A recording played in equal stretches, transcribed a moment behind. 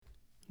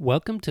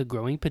Welcome to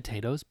Growing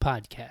Potatoes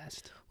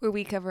Podcast. Where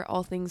we cover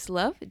all things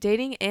love,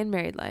 dating, and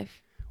married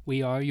life.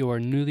 We are your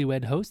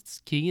newlywed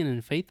hosts, Keegan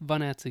and Faith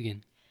Von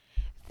Atzigan.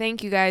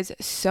 Thank you guys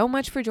so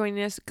much for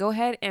joining us. Go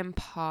ahead and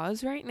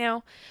pause right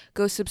now.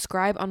 Go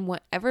subscribe on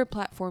whatever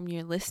platform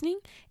you're listening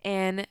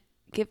and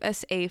give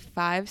us a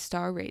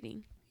 5-star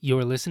rating.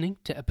 You're listening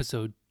to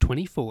episode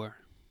 24.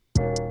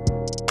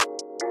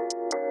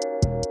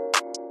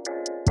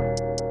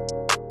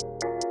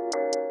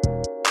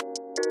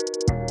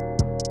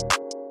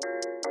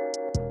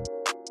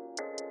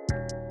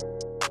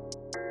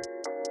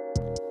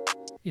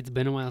 It's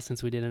been a while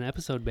since we did an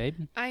episode,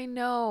 babe. I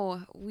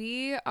know.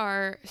 We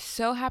are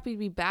so happy to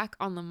be back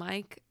on the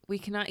mic. We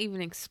cannot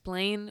even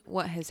explain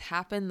what has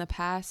happened the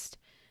past,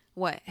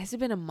 has it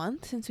been a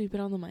month since we've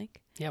been on the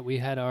mic? Yeah, we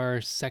had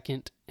our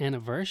second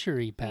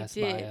anniversary pass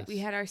by us. We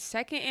had our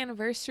second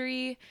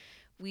anniversary.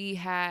 We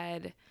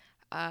had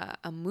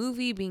a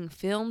movie being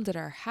filmed at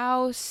our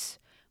house.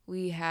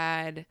 We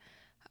had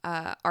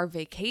our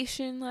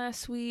vacation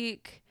last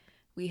week.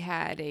 We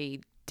had a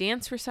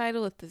dance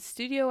recital at the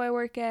studio I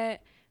work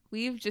at.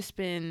 We've just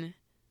been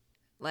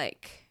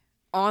like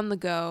on the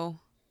go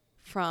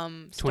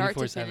from start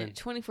to finish,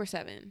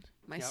 24/7.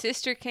 My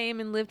sister came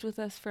and lived with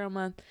us for a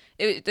month.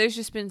 There's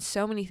just been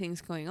so many things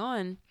going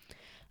on.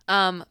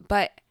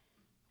 But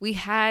we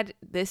had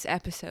this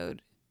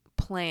episode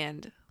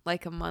planned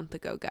like a month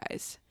ago,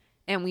 guys.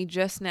 And we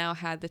just now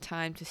had the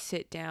time to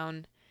sit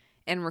down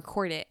and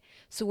record it.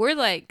 So we're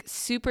like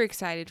super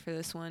excited for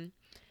this one.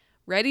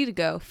 Ready to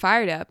go,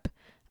 fired up.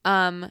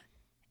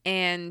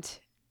 And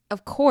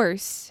of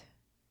course,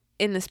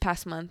 in this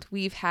past month,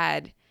 we've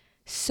had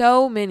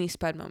so many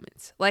Spud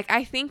moments. Like,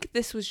 I think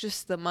this was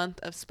just the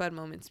month of Spud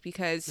moments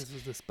because... This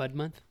was the Spud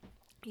month?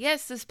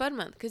 Yes, the Spud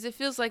month. Because it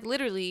feels like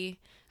literally,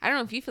 I don't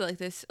know if you feel like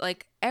this,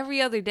 like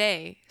every other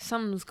day,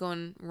 something's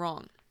going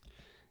wrong.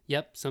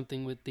 Yep,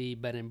 something with the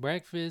bed and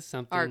breakfast,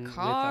 something with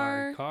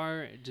our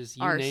car, just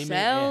you ourselves. name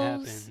it,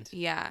 it happened.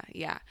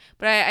 Yeah.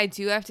 But I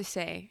do have to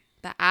say,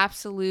 the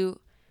absolute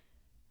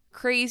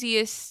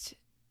craziest,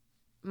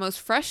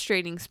 most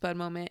frustrating Spud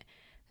moment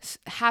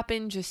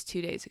happened just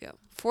 2 days ago.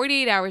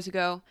 48 hours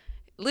ago,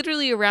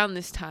 literally around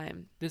this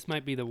time. This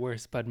might be the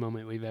worst Spud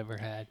moment we've ever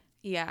had.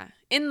 Yeah.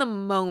 In the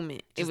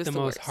moment, it was the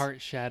most worst.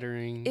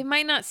 heart-shattering. It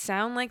might not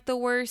sound like the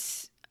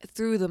worst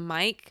through the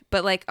mic,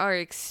 but like our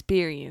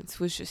experience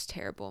was just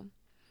terrible.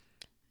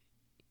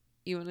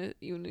 You wanna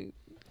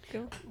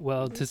go?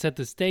 Well, to set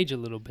the stage a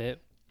little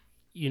bit,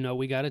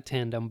 we got a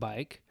tandem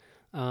bike,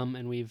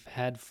 and we've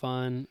had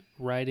fun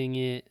riding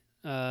it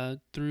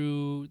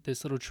through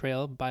this little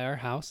trail by our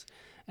house,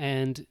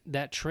 and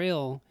that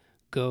trail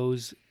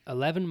goes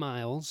 11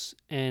 miles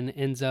and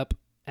ends up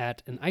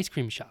at an ice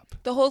cream shop.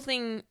 The whole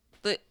thing,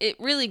 it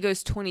really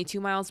goes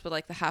 22 miles, but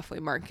like the halfway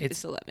mark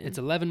is 11. It's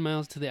 11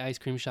 miles to the ice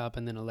cream shop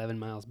and then 11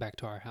 miles back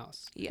to our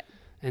house. Yeah.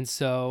 And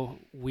so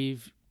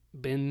we've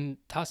been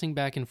tossing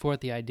back and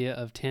forth the idea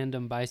of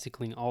tandem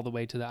bicycling all the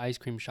way to the ice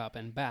cream shop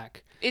and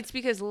back. It's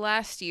because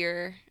last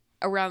year,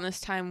 around this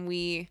time,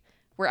 we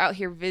were out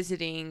here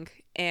visiting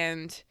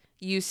and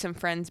used some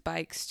friends'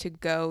 bikes to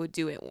go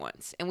do it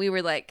once. And we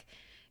were like,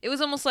 it was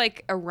almost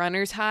like a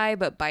runner's high,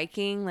 but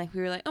biking. Like,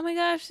 we were like, oh my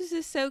gosh, this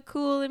is so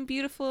cool and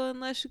beautiful and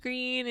lush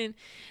green. And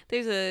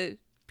there's a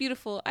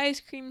beautiful ice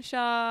cream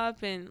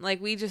shop. And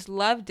like, we just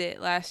loved it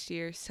last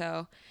year.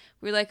 So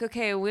we were like,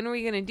 okay, when are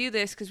we going to do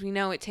this? Because we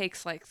know it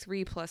takes like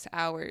 3+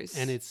 hours.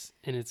 And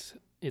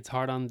it's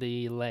hard on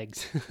the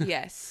legs.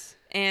 Yes.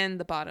 And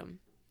the bottom.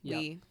 Yep.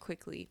 We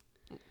quickly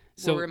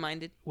were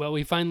reminded. Well,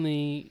 we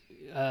finally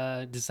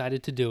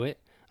decided to do it.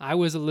 I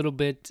was a little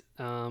bit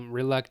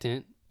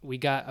reluctant. We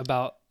got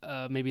about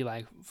maybe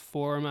like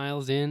 4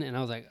 miles in, and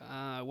I was like,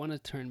 I want to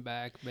turn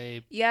back,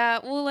 babe. Yeah,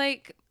 well,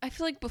 like, I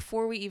feel like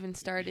before we even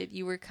started,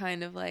 you were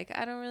kind of like,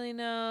 I don't really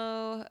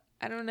know.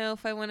 I don't know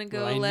if I want to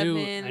go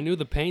 11. I knew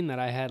the pain that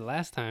I had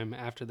last time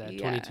after that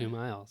 22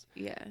 miles.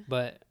 Yeah.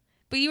 But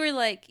you were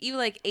like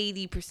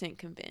 80%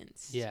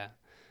 convinced. Yeah.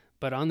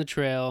 But on the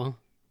trail,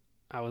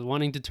 I was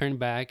wanting to turn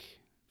back.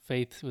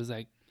 Faith was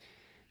like,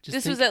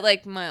 this was at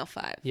like mile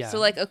 5. Yeah. So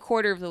like a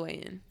quarter of the way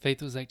in.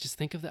 Faith was like, just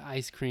think of the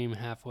ice cream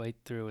halfway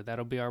through.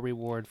 That'll be our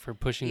reward for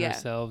pushing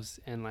ourselves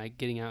and like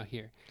getting out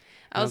here.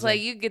 I was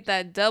like, you get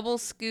that double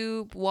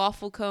scoop,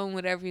 waffle cone,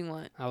 whatever you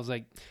want. I was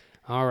like,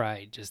 all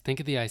right, just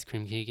think of the ice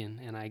cream, Keegan.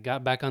 And I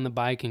got back on the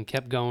bike and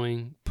kept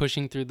going,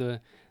 pushing through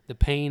the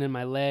pain in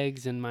my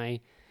legs and my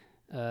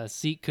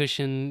seat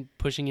cushion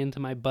pushing into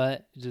my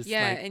butt.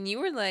 And you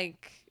were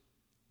like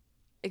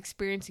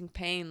experiencing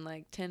pain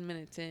like 10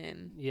 minutes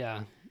in.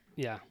 Yeah.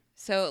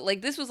 So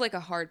like this was like a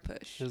hard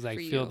push. It was like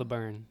feel the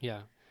burn.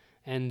 Yeah.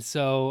 And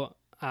so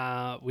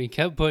we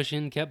kept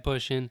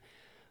pushing.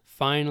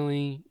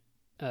 Finally,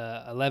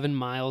 11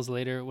 miles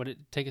later, would it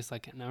take us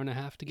like an hour and a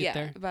half to get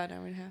there? Yeah, about an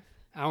hour and a half.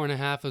 Hour and a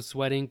half of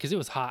sweating because it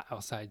was hot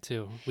outside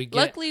too.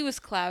 Luckily it was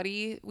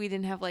cloudy. We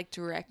didn't have like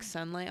direct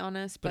sunlight on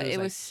us, but it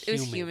was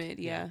humid.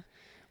 Yeah.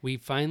 We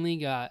finally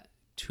got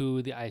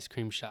to the ice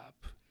cream shop.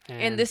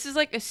 And this is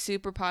like a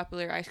super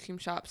popular ice cream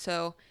shop.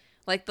 So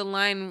like the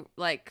line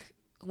like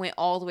went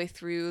all the way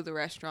through the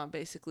restaurant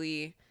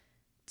basically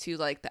to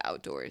like the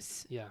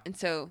outdoors. Yeah. And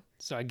so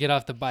I get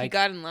off the he bike.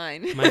 got in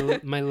line.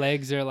 My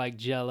legs are like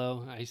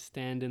jello. I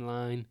stand in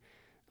line.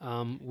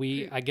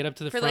 I get up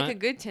to the for front. like a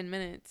good 10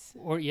 minutes.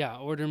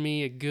 Order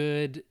me a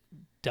good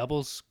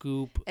double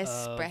scoop of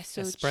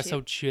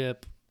espresso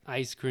chip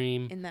ice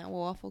cream in that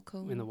waffle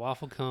cone. In the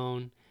waffle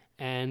cone,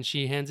 and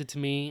she hands it to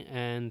me.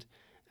 And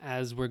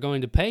as we're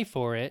going to pay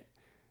for it,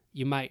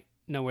 you might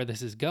know where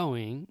this is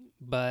going,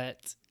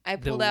 but I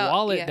pulled out the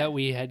wallet yeah. that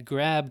we had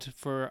grabbed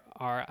for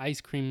our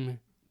ice cream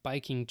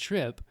biking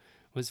trip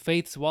was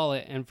Faith's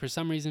wallet, and for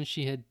some reason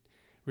she had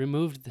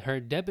removed her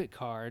debit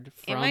card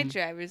and my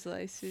driver's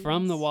license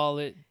from the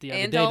wallet the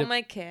other and day all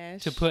my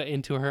cash to put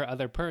into her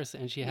other purse,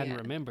 and she hadn't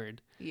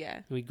remembered.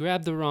 Yeah. We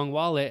grabbed the wrong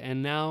wallet,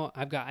 and now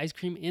I've got ice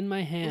cream in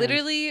my hand.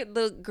 Literally,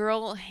 the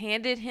girl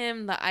handed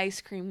him the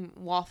ice cream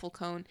waffle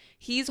cone.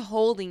 He's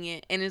holding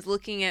it and is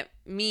looking at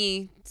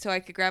me so I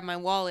could grab my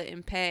wallet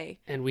and pay.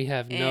 And we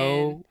have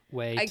no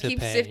way to pay. I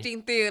keep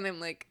sifting through, and I'm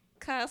like,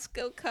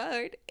 Costco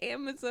card,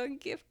 Amazon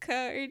gift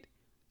card.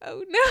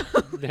 Oh,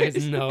 no.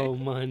 There's no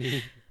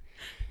money.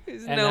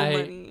 There's no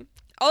money.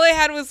 All I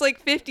had was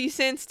like 50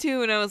 cents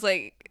too, and I was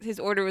like, his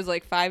order was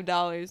like $5, and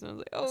I was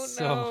like, oh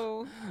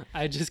no.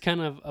 I just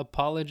kind of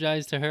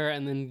apologized to her,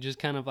 and then just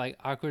kind of like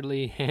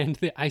awkwardly hand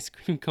the ice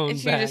cream cone back. And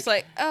she was just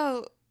like,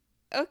 oh,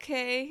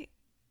 okay.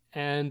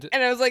 And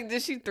I was like,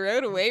 did she throw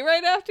it away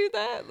right after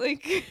that?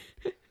 Like,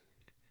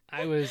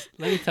 let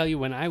me tell you,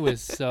 when I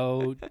was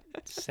so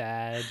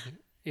sad,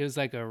 it was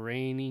like a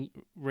rain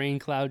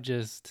cloud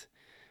just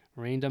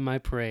rained on my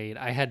parade.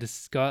 I had to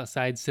go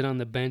outside, sit on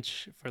the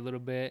bench for a little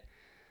bit.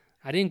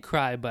 I didn't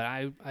cry, but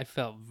I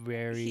felt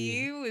very...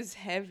 He was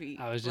heavy.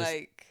 I was just...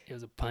 Like, it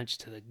was a punch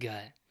to the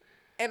gut.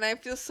 And I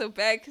feel so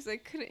bad because I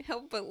couldn't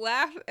help but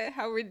laugh at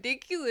how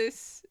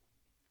ridiculous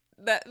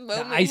that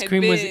moment the ice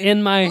cream was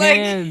in my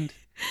hand.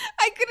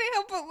 I couldn't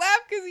help but laugh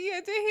because he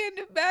had to hand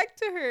it back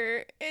to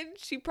her, and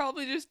she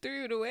probably just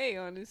threw it away,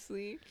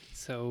 honestly.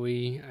 So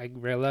I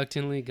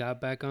reluctantly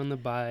got back on the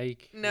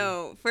bike.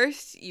 No,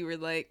 first you were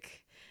like...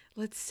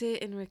 Let's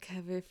sit and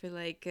recover for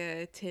like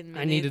 10 minutes.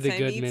 I needed a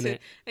good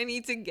minute. I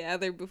need to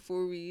gather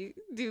before we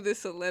do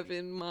this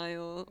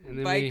 11-mile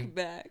bike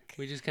back.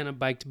 We just kind of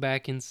biked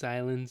back in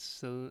silence.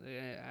 So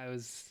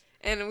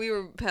And we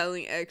were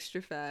pedaling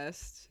extra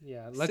fast.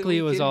 Yeah, luckily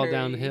it was all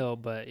downhill.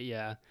 But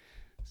yeah,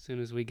 as soon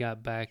as we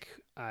got back,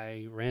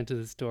 I ran to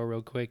the store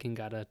real quick and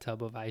got a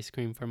tub of ice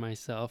cream for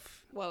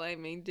myself. While I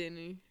made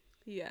dinner.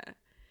 Yeah.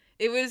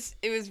 It was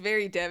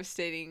very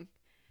devastating.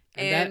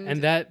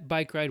 And that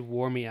bike ride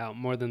wore me out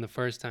more than the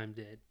first time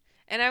did.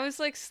 And I was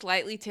like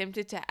slightly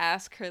tempted to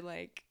ask her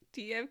like,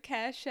 do you have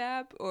Cash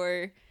App?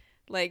 Or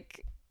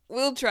like,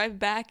 we'll drive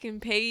back and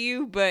pay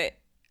you. But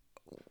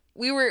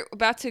we were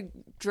about to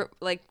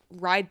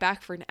ride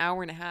back for an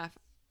hour and a half.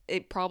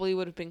 It probably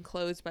would have been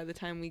closed by the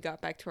time we got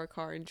back to our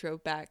car and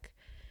drove back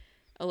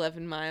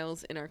 11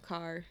 miles in our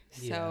car.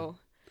 So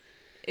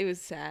it was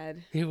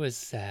sad. It was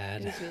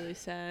sad. It was really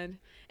sad.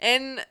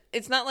 And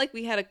it's not like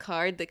we had a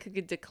card that could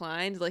get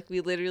declined. Like,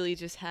 we literally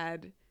just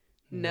had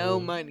no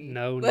money.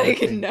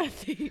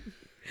 Nothing.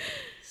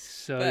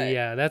 So,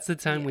 yeah, that's the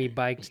time we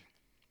biked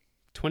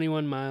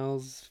 21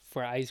 miles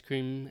for ice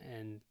cream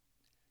and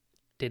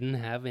didn't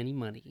have any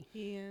money.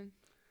 Yeah.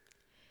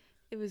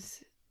 It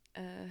was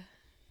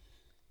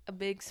a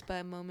big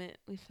spud moment.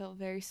 We felt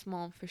very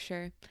small for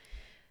sure.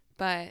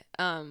 But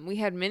we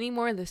had many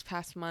more this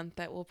past month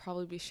that we'll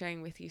probably be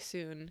sharing with you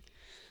soon.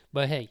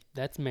 But hey,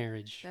 that's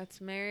marriage.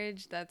 That's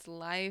marriage. That's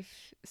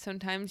life.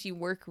 Sometimes you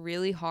work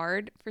really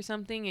hard for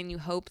something and you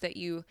hope that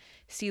you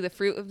see the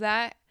fruit of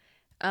that.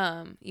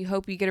 You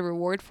hope you get a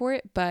reward for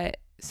it, but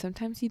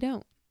sometimes you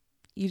don't.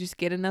 You just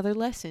get another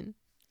lesson,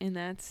 and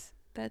that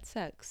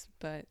sucks.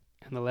 But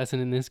and the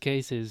lesson in this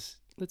case is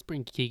let's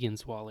bring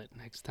Keegan's wallet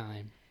next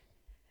time.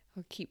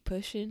 Or keep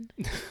pushing.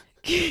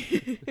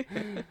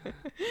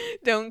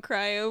 Don't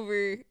cry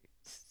over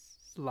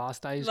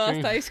lost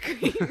ice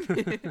cream.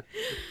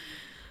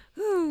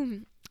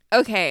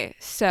 Okay,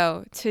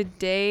 so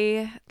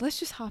today, let's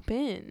just hop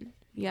in.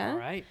 Yeah? All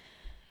right.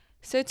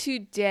 So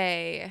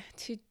today,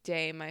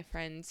 my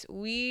friends,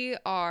 we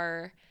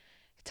are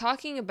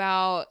talking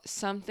about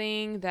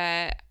something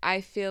that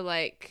I feel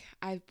like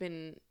I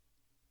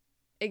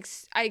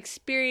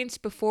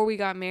experienced before we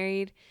got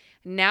married.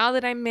 Now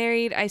that I'm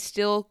married, I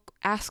still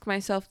ask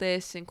myself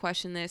this and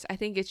question this. I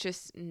think it's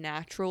just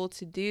natural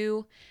to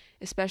do,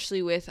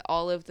 especially with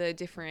all of the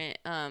different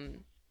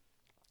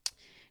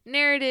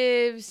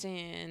narratives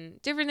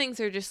and different things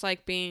that are just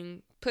like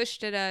being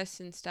pushed at us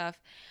and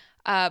stuff.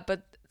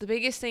 But the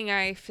biggest thing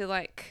I feel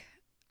like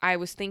I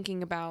was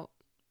thinking about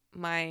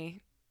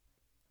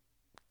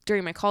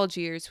during my college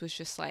years was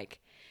just like,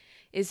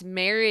 is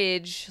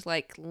marriage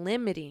like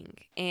limiting?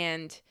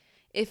 And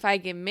if I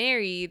get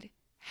married,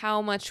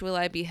 how much will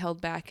I be held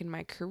back in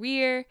my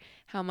career?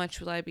 How much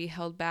will I be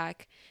held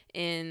back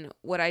in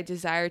what I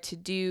desire to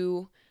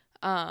do?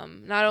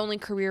 Not only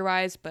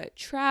career-wise, but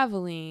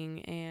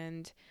traveling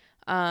and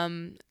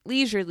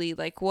leisurely.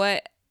 Like,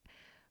 what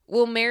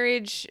will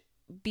marriage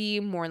be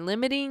more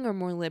limiting or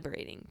more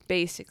liberating,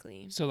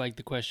 basically. So like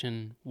the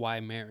question, why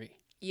marry?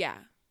 Yeah.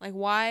 Like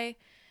why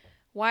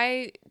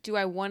do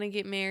I want to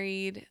get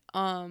married?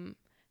 And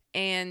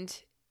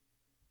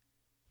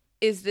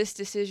is this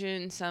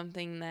decision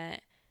something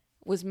that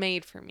was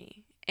made for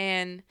me?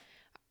 And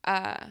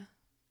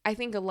I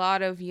think a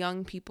lot of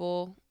young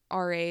people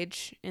our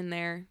age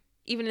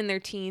even in their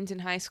teens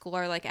and high school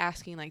are like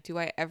asking like, do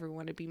I ever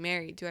want to be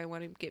married? Do I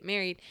want to get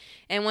married?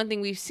 And one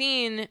thing we've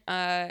seen,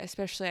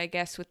 especially I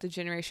guess with the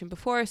generation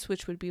before us,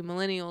 which would be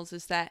millennials,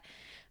 is that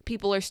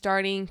people are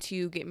starting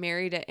to get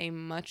married at a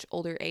much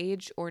older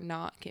age or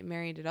not get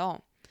married at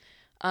all,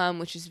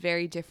 which is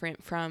very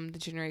different from the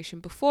generation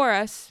before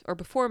us or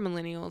before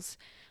millennials,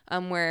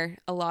 where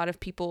a lot of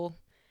people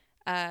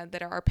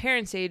that are our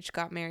parents' age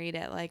got married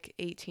at like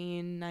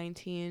 18,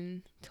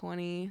 19,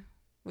 20,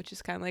 which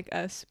is kind of like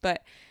us.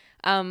 But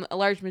a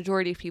large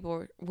majority of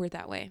people were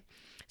that way.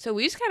 So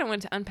we just kind of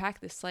wanted to unpack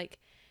this, like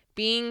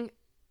being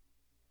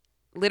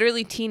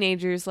literally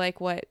teenagers,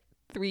 like what,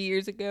 3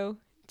 years ago,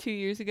 2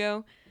 years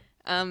ago,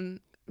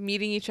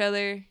 meeting each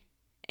other,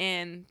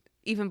 and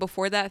even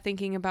before that,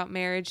 thinking about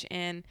marriage,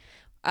 and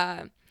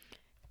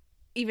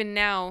even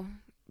now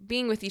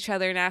being with each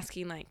other and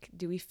asking like,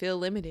 do we feel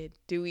limited?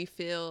 Do we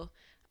feel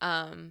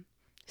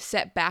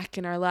set back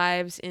in our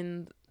lives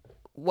in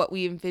what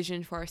we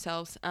envisioned for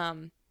ourselves?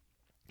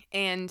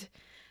 And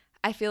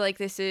I feel like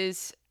this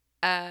is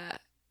a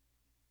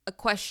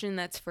question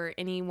that's for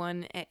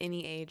anyone at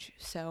any age.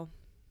 So,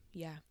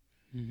 yeah.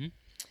 Mm-hmm.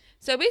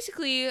 So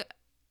basically,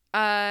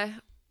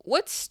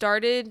 what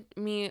started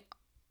me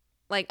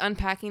like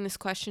unpacking this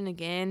question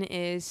again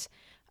is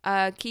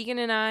Keegan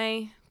and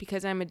I,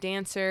 because I'm a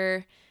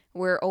dancer,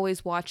 we're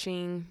always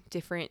watching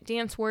different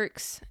dance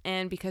works,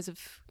 and because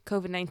of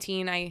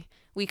COVID-19,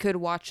 we could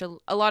watch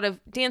a lot of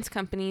dance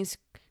companies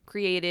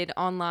created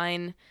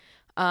online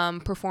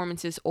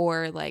performances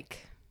or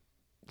like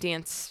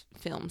dance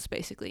films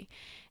basically.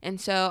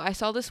 And so I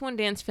saw this one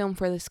dance film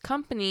for this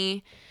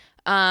company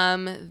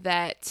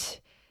that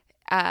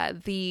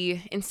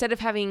instead of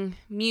having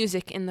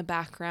music in the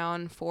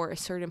background for a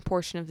certain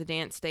portion of the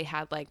dance, they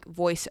had like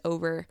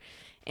voiceover,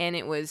 and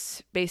it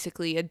was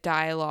basically a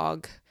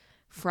dialogue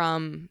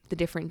from the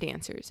different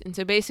dancers. And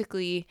so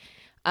basically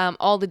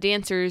all the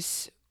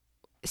dancers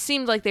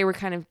seemed like they were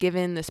kind of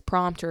given this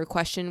prompt or a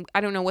question.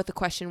 I don't know what the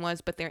question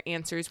was, but their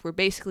answers were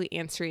basically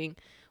answering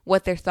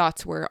what their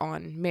thoughts were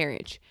on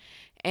marriage.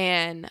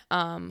 And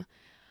I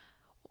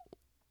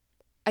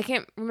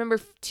can't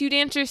remember, 2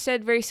 dancers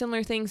said very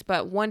similar things,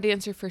 but one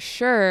dancer for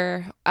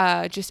sure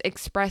just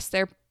expressed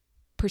their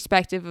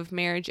perspective of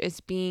marriage as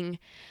being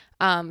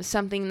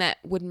something that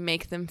would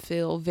make them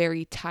feel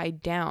very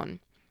tied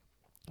down.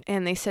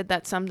 And they said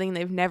that's something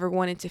they've never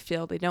wanted to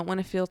feel. They don't want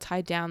to feel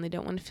tied down. They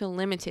don't want to feel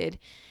limited.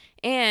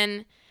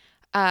 And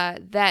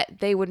that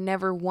they would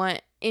never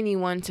want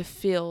anyone to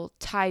feel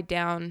tied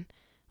down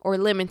or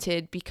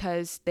limited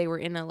because they were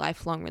in a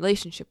lifelong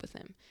relationship with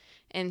them.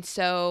 And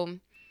so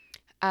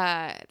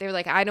they were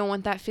like, I don't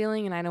want that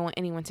feeling, and I don't want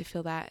anyone to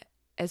feel that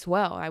as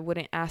well. I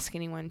wouldn't ask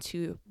anyone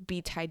to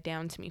be tied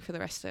down to me for the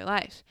rest of their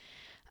life.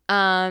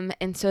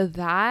 And so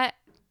that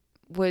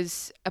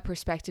was a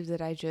perspective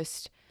that I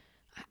just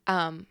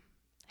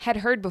had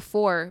heard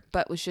before,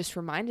 but was just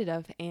reminded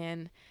of,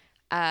 and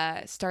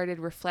started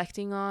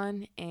reflecting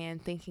on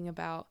and thinking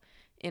about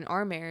in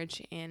our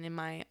marriage and in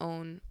my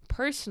own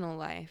personal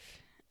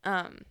life.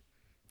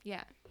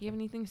 Yeah. You have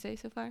anything to say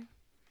so far?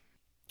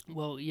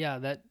 Well, yeah,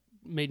 that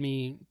made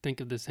me think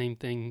of the same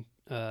thing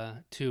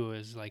too,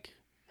 as like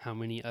how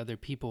many other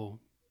people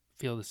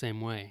feel the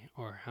same way,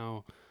 or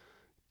how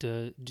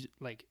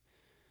like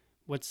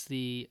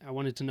I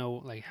wanted to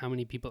know like how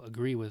many people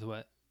agree with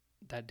what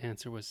that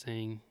dancer was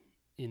saying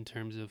in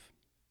terms of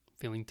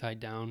feeling tied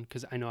down,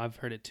 because I know I've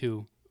heard it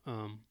too,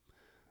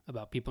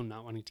 about people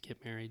not wanting to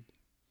get married.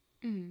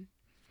 Mm-hmm.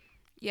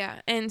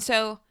 Yeah. And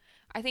so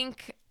I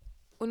think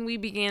when we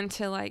began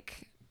to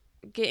like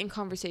get in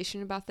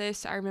conversation about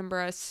this, I remember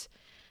us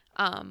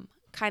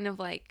kind of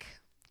like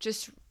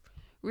just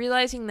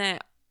realizing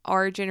that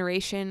our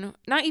generation,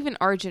 not even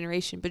our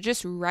generation, but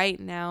just right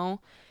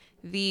now,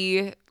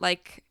 the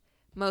like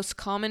most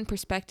common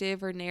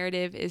perspective or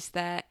narrative is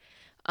that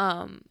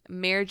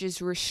marriage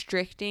is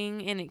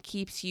restricting and it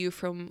keeps you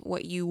from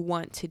what you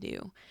want to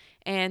do.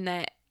 And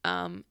that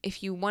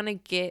if you want to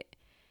get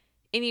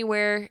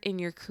anywhere in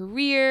your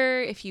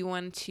career, if you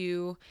want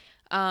to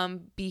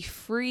be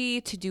free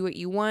to do what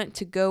you want,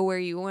 to go where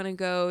you want to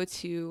go,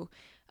 to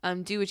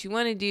do what you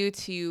want to do,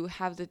 to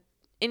have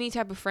any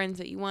type of friends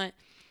that you want,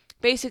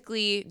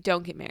 basically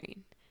don't get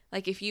married.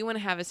 Like if you want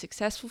to have a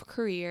successful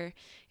career,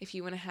 if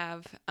you want to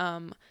have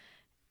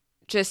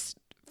just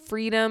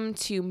freedom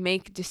to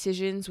make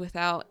decisions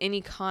without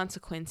any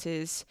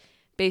consequences,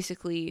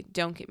 basically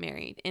don't get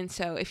married. And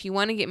so if you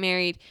want to get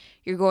married,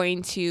 you're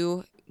going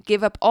to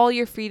give up all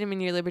your freedom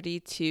and your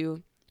liberty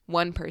to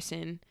one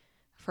person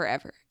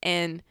forever.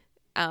 And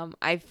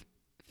I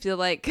feel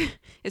like,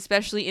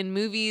 especially in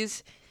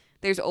movies,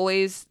 there's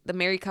always the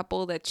married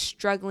couple that's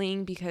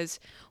struggling because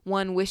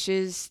one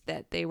wishes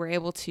that they were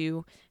able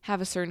to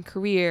have a certain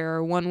career,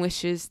 or one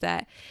wishes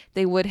that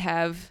they would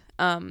have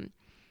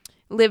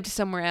lived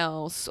somewhere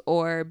else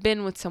or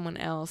been with someone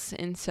else.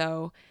 And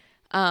so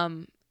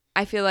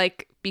I feel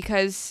like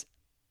because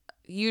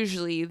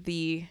usually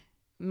the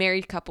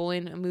married couple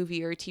in a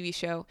movie or a TV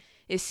show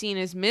is seen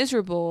as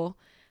miserable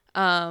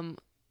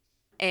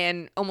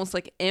and almost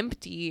like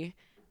empty,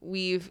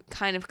 we've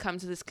kind of come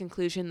to this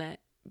conclusion that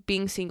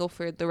being single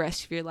for the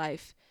rest of your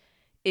life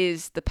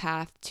is the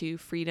path to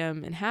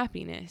freedom and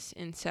happiness.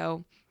 And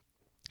so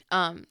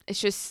it's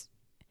just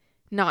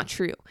not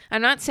true.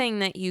 I'm not saying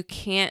that you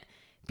can't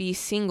be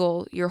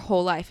single your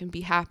whole life and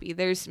be happy.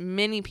 There's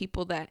many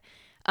people that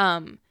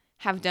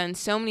have done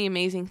so many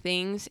amazing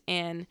things,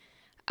 and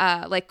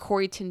like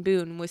Corrie ten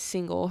Boom was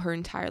single her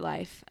entire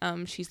life.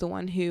 She's the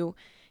one who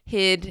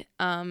hid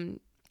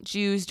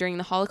Jews during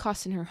the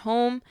Holocaust in her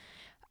home,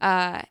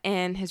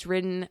 and has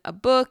written a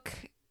book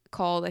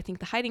called, I think,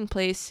 The Hiding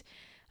Place.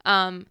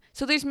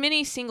 So there's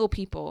many single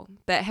people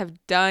that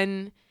have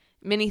done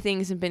many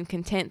things and been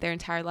content their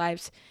entire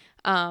lives.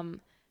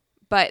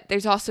 But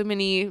there's also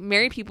many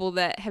married people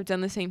that have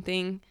done the same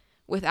thing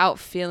without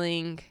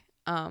feeling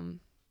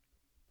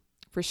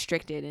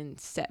restricted and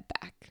set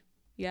back.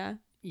 Yeah?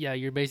 Yeah,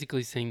 you're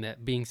basically saying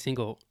that being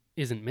single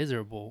isn't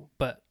miserable,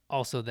 but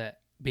also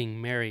that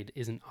being married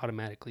isn't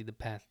automatically the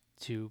path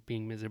to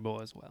being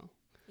miserable as well.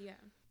 Yeah.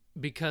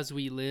 Because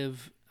we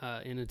live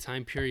in a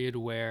time period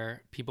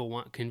where people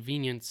want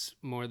convenience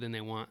more than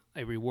they want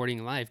a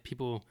rewarding life,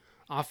 people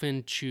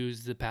often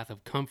choose the path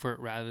of comfort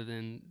rather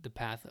than the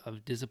path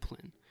of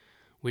discipline,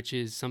 which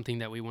is something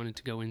that we wanted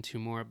to go into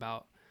more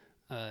about,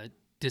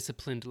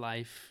 disciplined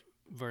life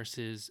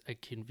versus a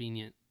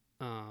convenient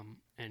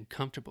and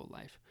comfortable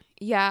life.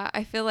 Yeah,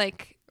 I feel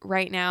like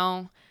right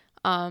now,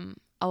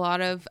 a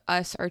lot of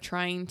us are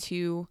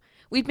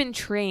we've been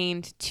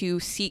trained to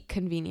seek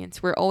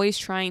convenience. We're always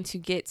trying to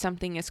get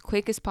something as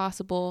quick as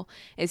possible,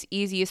 as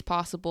easy as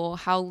possible.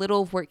 How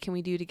little work can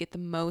we do to get the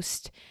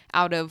most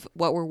out of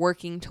what we're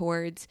working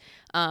towards?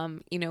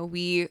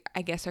 We,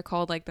 I guess, are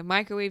called like the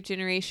microwave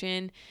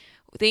generation.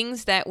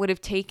 Things that would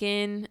have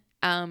taken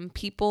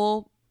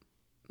people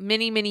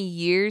many, many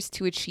years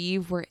to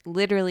achieve, we're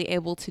literally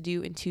able to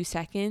do in 2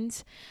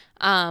 seconds.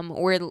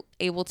 We're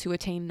able to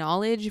attain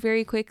knowledge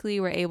very quickly.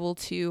 We're able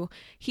to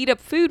heat up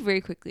food very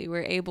quickly.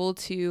 We're able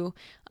to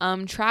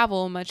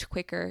travel much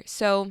quicker.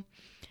 So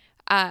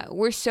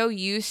we're so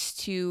used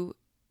to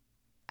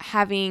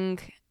having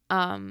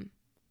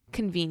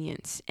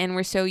convenience, and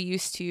we're so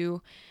used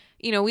to,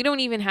 we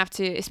don't even have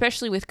to,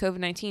 especially with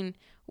COVID-19,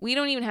 we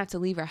don't even have to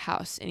leave our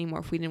house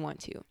anymore if we didn't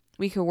want to.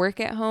 We could work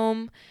at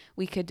home.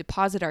 We could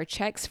deposit our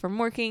checks from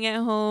working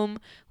at home.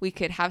 We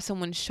could have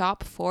someone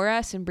shop for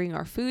us and bring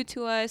our food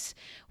to us.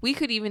 We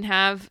could even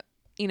have,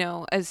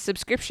 a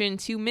subscription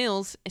to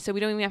meals, so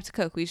we don't even have to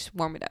cook. We just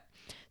warm it up.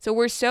 So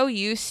we're so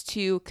used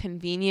to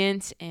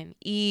convenience and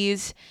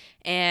ease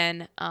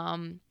and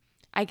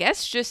I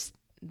guess just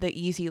the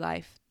easy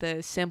life,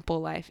 the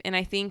simple life. And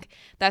I think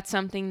that's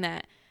something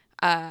that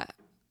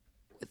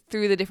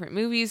through the different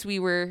movies we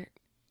were,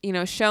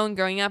 shown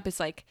growing up, is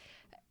like,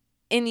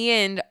 in the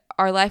end,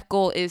 our life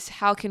goal is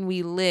how can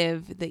we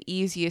live the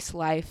easiest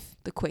life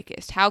the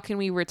quickest? How can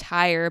we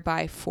retire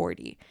by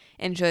 40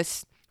 and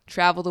just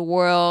travel the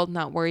world,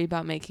 not worry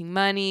about making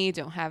money,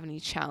 don't have any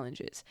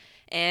challenges?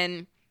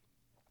 And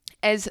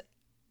as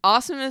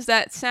awesome as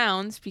that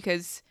sounds,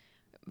 because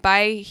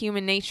by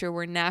human nature,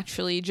 we're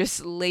naturally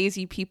just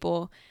lazy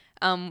people.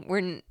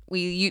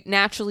 We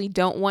naturally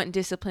don't want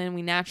discipline.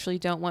 We naturally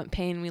don't want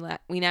pain.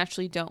 We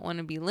naturally don't want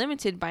to be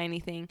limited by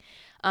anything.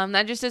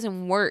 That just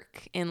doesn't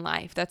work in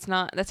life.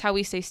 That's how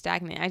we stay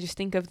stagnant. I just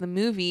think of the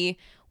movie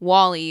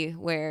WALL-E,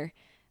 where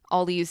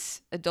all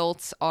these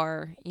adults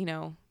are,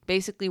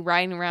 basically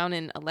riding around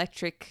in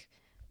electric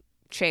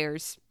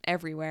chairs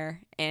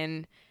everywhere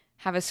and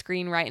have a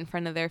screen right in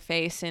front of their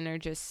face and are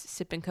just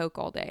sipping Coke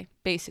all day,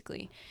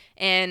 basically.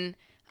 And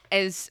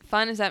as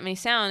fun as that may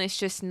sound, it's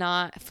just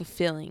not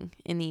fulfilling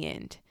in the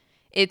end.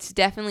 It's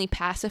definitely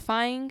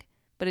pacifying,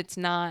 but it's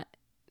not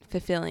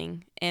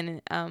fulfilling.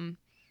 And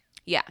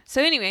yeah.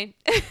 So anyway,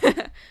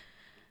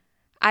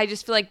 I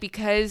just feel like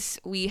because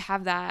we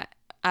have that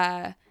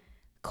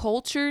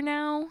culture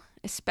now,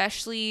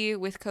 especially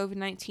with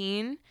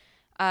COVID-19,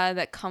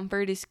 that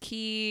comfort is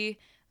key.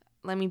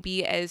 Let me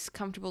be as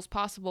comfortable as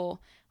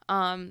possible.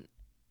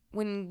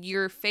 When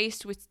you're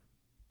faced with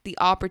the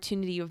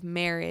opportunity of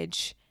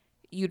marriage,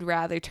 you'd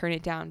rather turn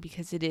it down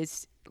because it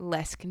is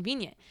less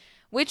convenient,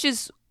 which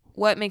is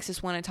what makes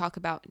us want to talk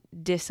about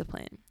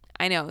discipline.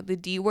 I know, the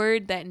D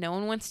word that no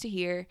one wants to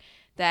hear,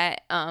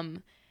 that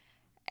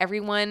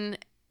everyone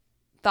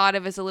thought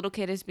of as a little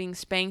kid as being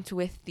spanked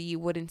with the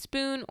wooden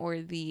spoon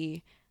or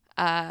the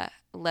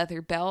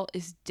leather belt,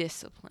 is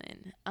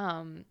discipline.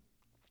 And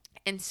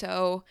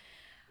so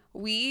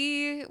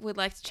we would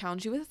like to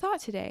challenge you with a thought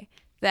today,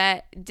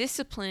 that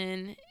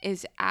discipline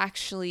is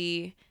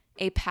actually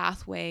a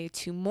pathway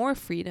to more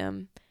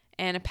freedom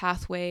and a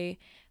pathway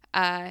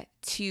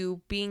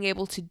to being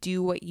able to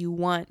do what you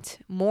want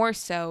more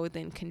so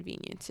than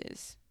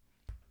conveniences.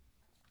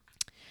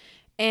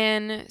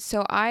 And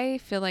so I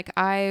feel like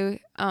I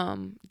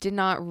did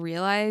not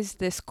realize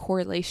this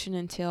correlation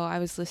until I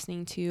was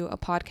listening to a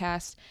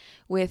podcast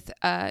with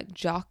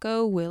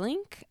Jocko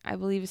Willink, I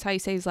believe is how you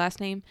say his last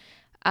name,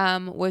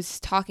 was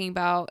talking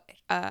about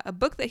a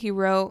book that he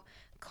wrote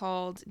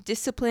called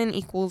Discipline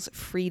Equals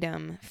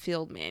Freedom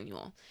Field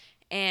Manual.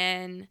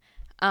 And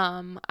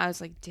I was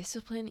like,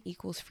 discipline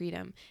equals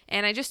freedom.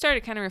 And I just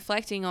started kind of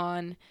reflecting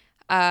on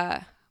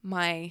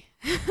my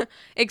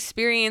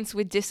experience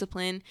with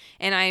discipline,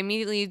 and I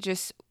immediately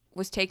just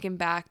was taken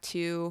back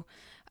to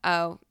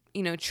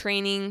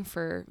training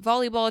for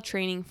volleyball,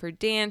 training for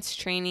dance,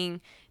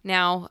 training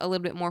now a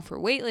little bit more for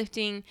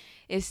weightlifting.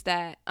 Is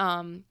that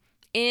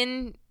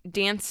in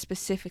dance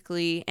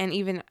specifically, and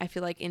even I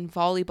feel like in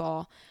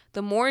volleyball,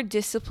 the more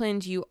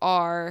disciplined you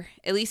are,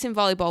 at least in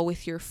volleyball,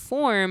 with your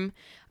form,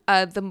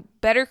 the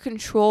better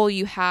control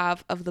you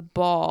have of the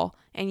ball,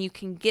 and you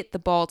can get the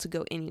ball to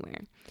go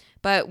anywhere.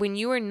 But when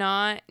you are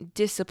not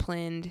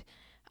disciplined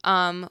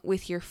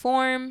with your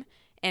form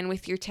and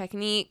with your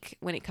technique,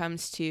 when it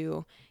comes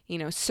to,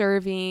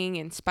 serving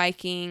and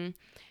spiking,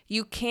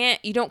 you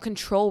don't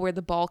control where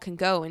the ball can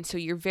go. And so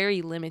you're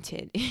very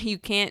limited. You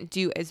can't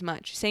do as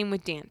much. Same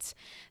with dance.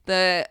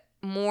 The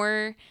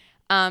more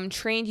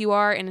trained you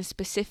are in a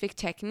specific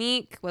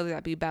technique, whether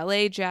that be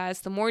ballet,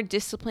 jazz, the more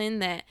discipline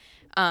that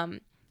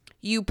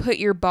you put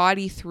your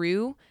body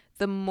through,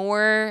 the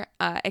more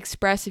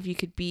expressive you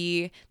could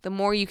be, the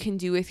more you can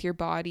do with your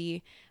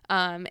body.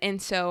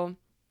 And so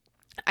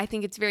I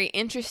think it's very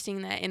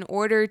interesting that in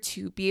order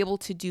to be able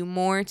to do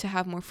more, to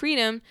have more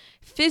freedom,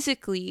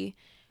 physically,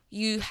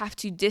 you have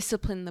to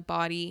discipline the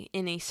body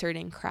in a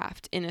certain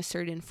craft, in a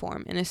certain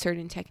form, in a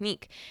certain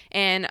technique.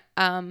 And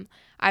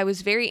I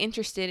was very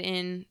interested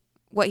in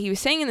what he was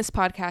saying in this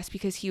podcast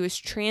because he was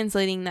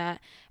translating that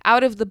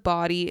out of the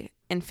body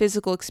and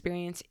physical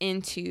experience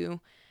into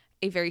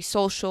a very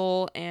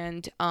social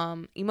and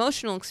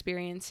emotional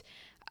experience.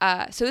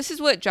 So this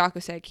is what Jocko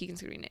said.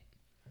 Keegan's reading it.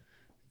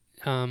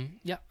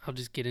 I'll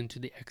just get into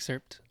the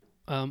excerpt.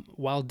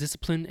 While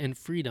discipline and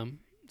freedom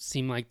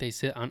seem like they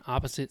sit on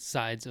opposite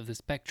sides of the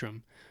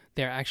spectrum,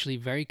 they're actually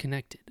very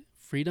connected.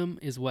 Freedom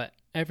is what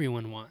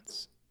everyone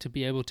wants, to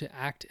be able to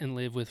act and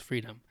live with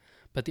freedom.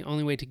 But the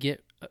only way to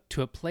get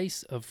to a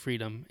place of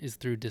freedom is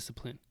through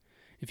discipline.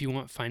 If you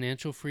want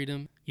financial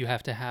freedom, you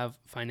have to have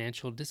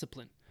financial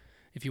discipline.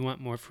 If you want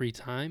more free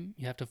time,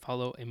 you have to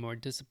follow a more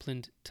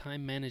disciplined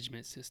time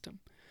management system.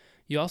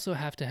 You also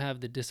have to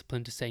have the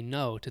discipline to say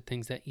no to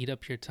things that eat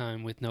up your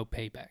time with no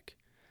payback.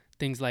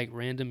 Things like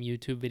random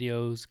YouTube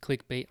videos,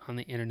 clickbait on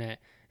the internet,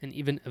 and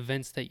even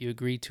events that you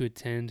agree to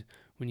attend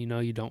when you know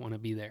you don't want to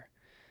be there.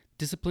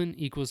 Discipline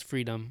equals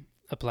freedom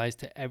applies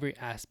to every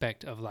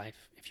aspect of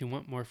life. If you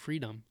want more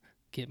freedom,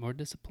 get more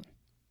discipline.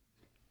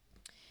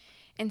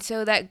 And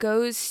so that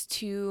goes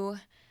to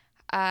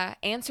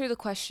answer the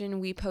question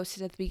we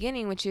posted at the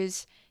beginning, which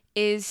is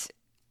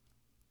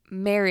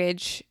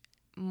marriage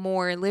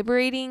more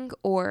liberating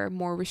or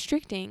more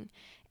restricting?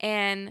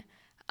 And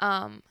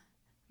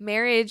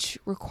marriage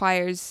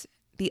requires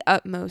the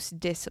utmost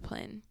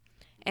discipline,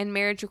 and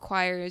marriage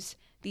requires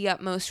the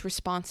utmost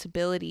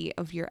responsibility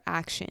of your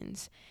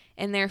actions.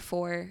 And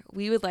therefore,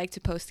 we would like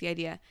to post the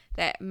idea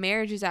that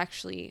marriage is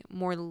actually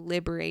more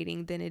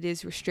liberating than it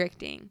is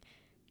restricting,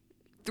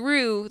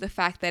 through the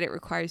fact that it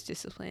requires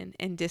discipline,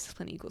 and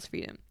discipline equals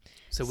freedom.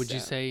 So would you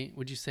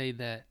say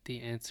that the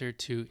answer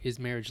to is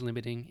marriage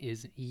limiting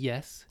is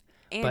yes,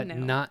 and but no.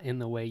 not in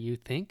the way you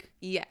think?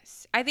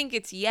 Yes. I think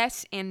it's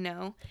yes and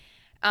no.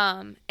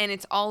 And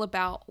it's all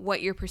about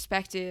what your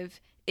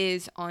perspective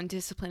is on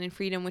discipline and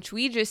freedom, which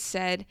we just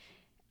said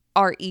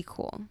are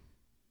equal.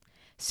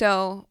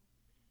 So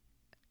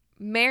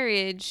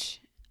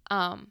marriage,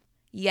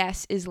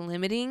 yes, is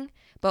limiting,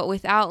 but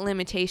without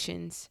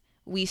limitations,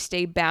 we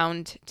stay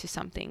bound to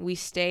something.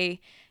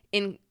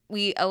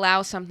 We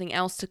allow something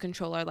else to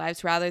control our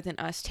lives rather than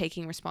us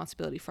taking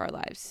responsibility for our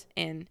lives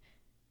and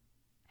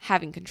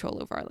having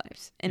control over our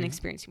lives and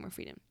experiencing more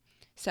freedom.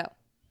 So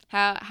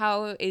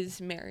how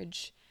is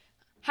marriage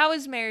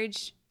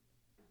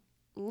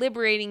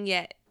liberating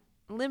yet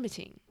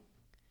limiting?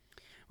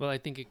 Well, I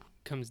think it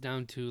comes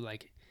down to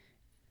like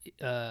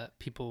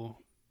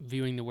people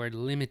viewing the word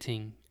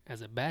limiting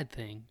as a bad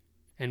thing,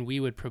 and we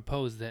would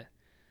propose that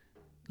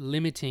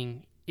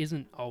limiting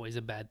isn't always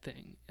a bad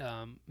thing.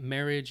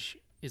 Marriage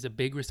is a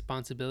big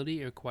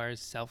responsibility. It requires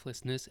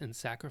selflessness and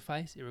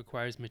sacrifice. It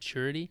requires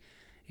maturity.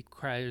 It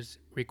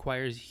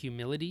requires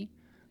humility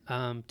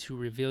to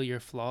reveal your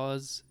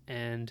flaws,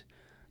 and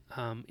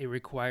it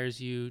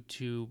requires you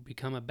to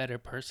become a better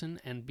person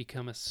and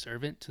become a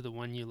servant to the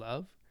one you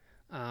love.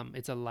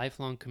 It's a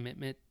lifelong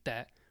commitment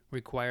that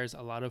requires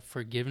a lot of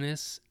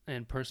forgiveness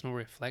and personal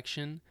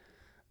reflection,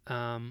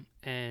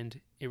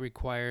 and it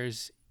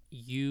requires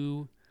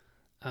you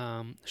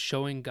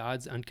showing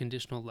God's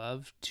unconditional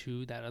love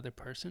to that other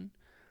person.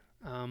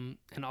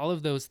 And all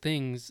of those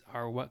things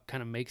are what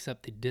kind of makes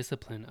up the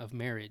discipline of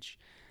marriage.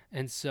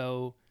 And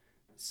so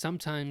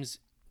sometimes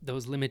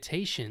those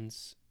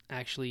limitations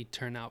actually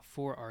turn out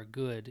for our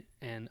good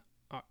and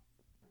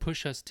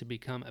push us to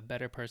become a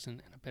better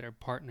person and a better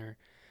partner.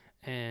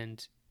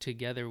 And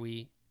together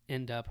we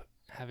end up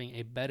having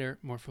a better,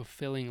 more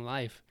fulfilling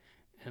life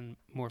and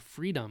more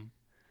freedom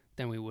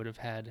than we would have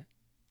had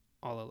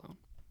all alone.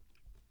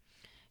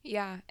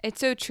 Yeah, it's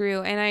so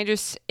true.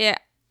 And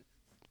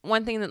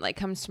one thing that like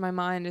comes to my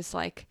mind is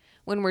like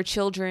when we're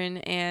children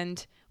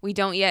and we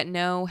don't yet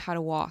know how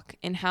to walk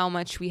and how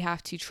much we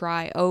have to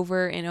try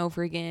over and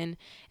over again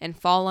and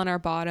fall on our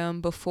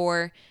bottom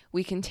before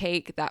we can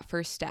take that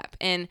first step.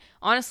 And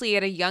honestly,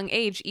 at a young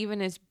age,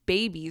 even as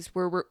babies,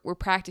 we're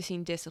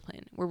practicing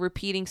discipline. We're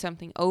repeating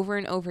something over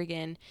and over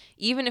again.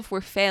 Even if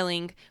we're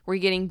failing, we're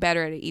getting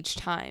better at it each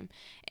time.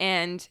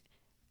 And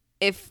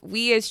if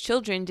we as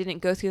children didn't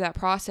go through that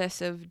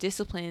process of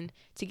discipline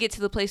to get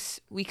to the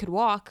place we could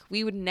walk,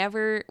 we wouldn't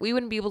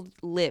be able to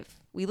live.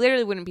 We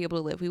literally wouldn't be able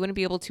to live. We wouldn't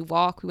be able to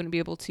walk. We wouldn't be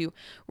able to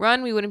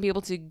run. We wouldn't be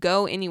able to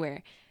go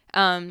anywhere.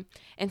 And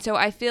so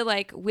I feel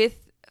like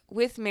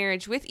with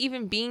marriage, with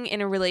even being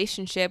in a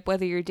relationship,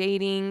 whether you're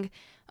dating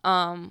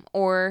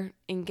or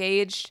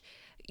engaged,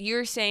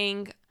 you're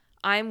saying,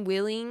 I'm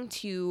willing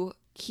to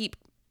keep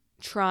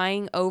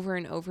trying over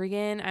and over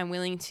again. I'm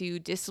willing to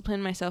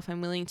discipline myself.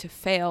 I'm willing to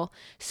fail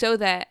so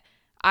that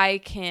I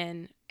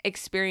can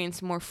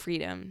experience more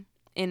freedom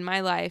in my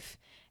life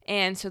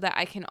and so that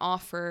I can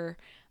offer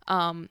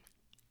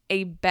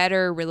a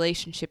better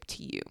relationship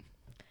to you.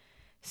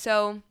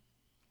 So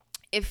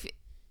if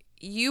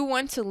you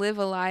want to live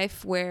a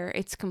life where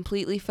it's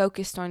completely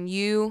focused on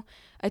you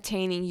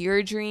attaining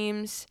your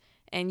dreams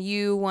and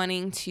you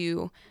wanting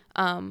to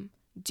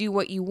do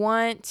what you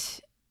want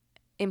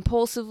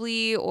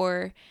impulsively,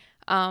 or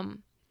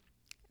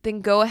then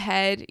go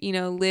ahead,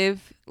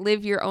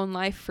 live your own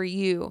life for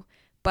you.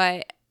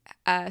 But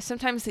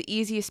sometimes the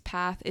easiest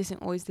path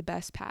isn't always the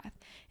best path.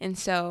 And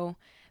so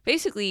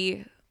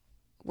basically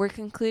we're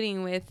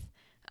concluding with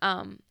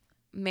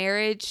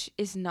marriage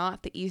is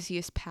not the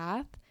easiest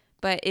path,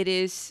 but it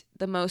is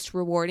the most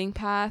rewarding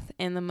path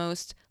and the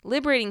most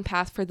liberating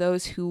path for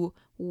those who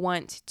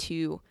want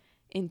to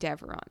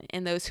endeavor on it,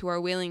 and those who are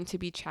willing to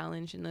be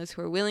challenged, and those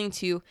who are willing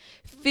to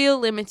feel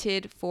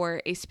limited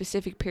for a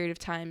specific period of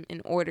time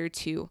in order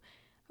to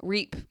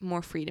reap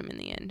more freedom in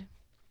the end.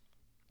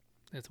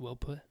 That's well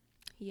put.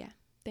 Yeah,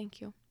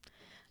 thank you.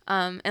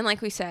 And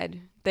like we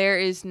said, there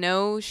is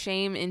no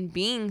shame in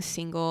being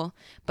single,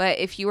 but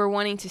if you are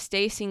wanting to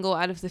stay single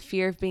out of the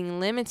fear of being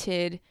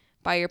limited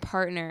by your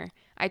partner,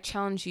 I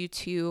challenge you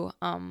to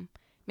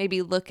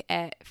maybe look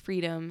at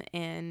freedom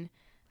and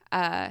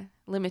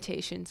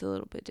limitations a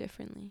little bit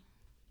differently.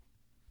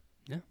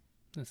 Yeah,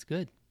 that's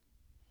good.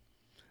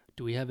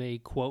 Do we have a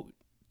quote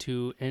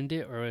to end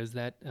it, or is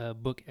that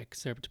book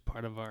excerpt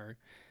part of our,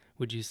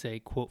 would you say,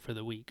 quote for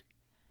the week?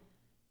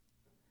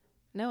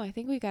 No, I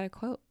think we got a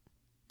quote.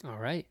 All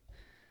right.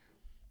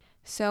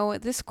 So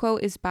this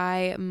quote is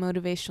by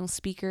motivational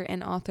speaker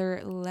and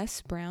author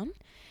Les Brown.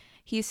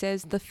 He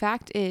says, "The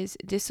fact is,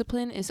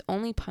 discipline is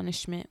only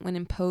punishment when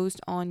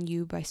imposed on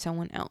you by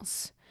someone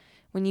else.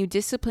 When you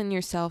discipline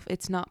yourself,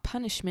 it's not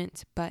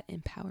punishment, but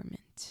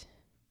empowerment."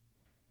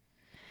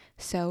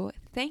 So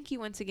thank you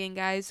once again,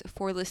 guys,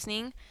 for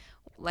listening.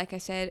 Like I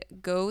said,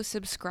 go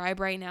subscribe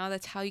right now.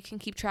 That's how you can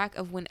keep track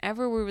of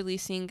whenever we're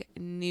releasing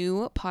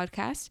new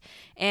podcasts.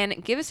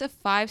 And give us a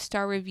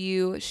 5-star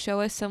review.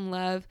 Show us some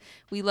love.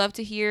 We love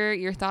to hear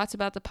your thoughts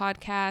about the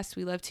podcast.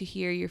 We love to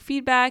hear your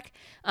feedback.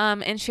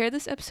 And share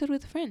this episode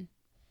with a friend.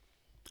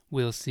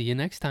 We'll see you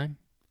next time.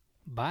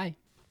 Bye.